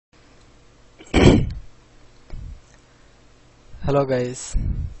Hello guys,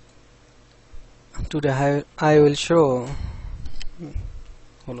 today I will show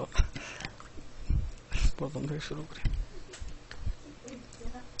হলো প্রথম থেকে শুরু করি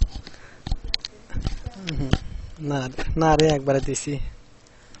না না রে একবারে দিছি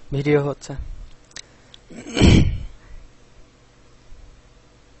ভিডিও হচ্ছে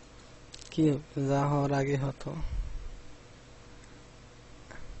কি যা হওয়ার আগে হতো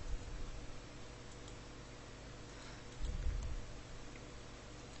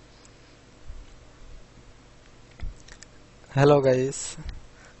Hello guys,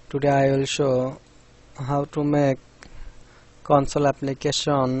 today I will show how to make console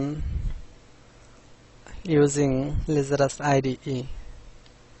application using Lazarus IDE.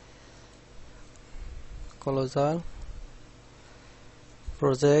 Closure,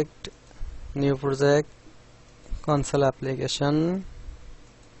 project, new project, console application.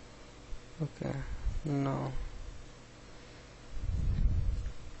 Okay, no.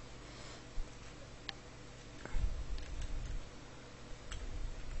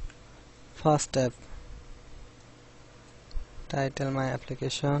 First step, title my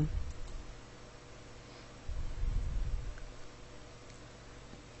application,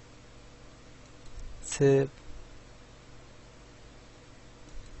 save,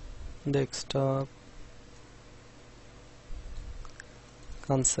 desktop,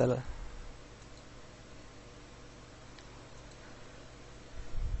 console.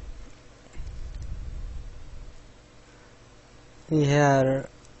 Here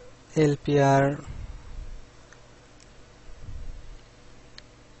LPR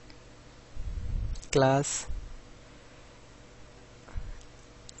class,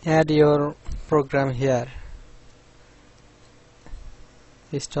 add your program here,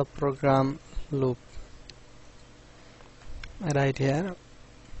 stop program loop right here,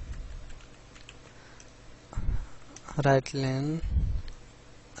 right line,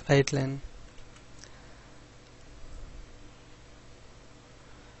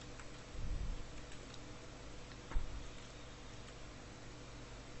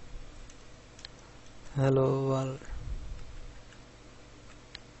 hello world,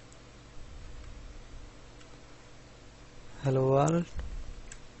 hello world,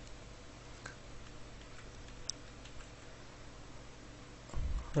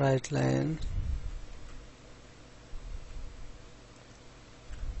 right line,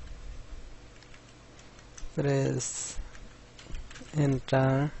 press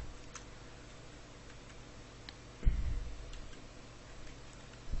enter,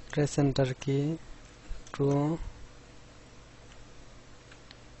 press enter key to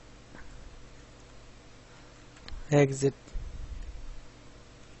exit,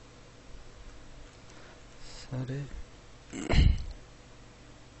 sorry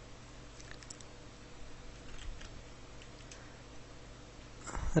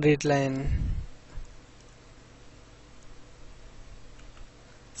read line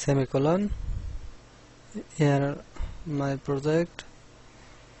semicolon, here my project,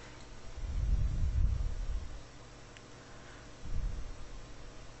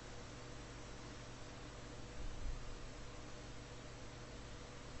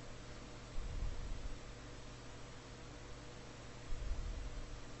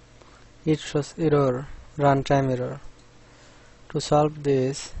 it shows error, runtime error. To solve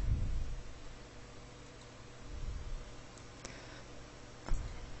this,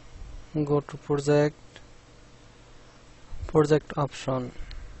 go to project option,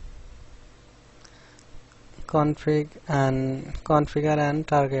 configure and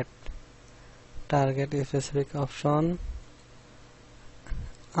target specific option,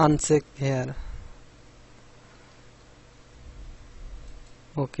 uncheck here.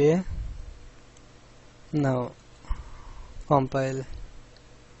 Okay, now compile.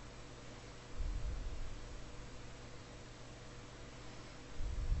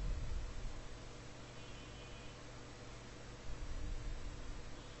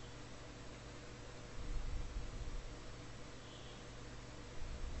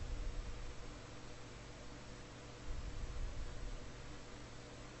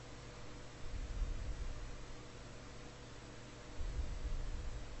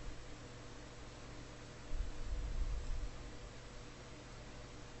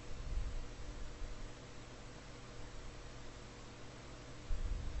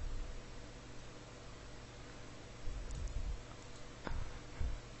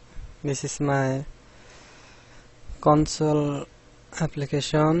 This is my console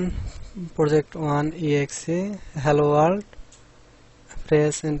application, project 1 exe, hello world.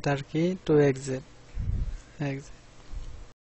 Press enter key to exit.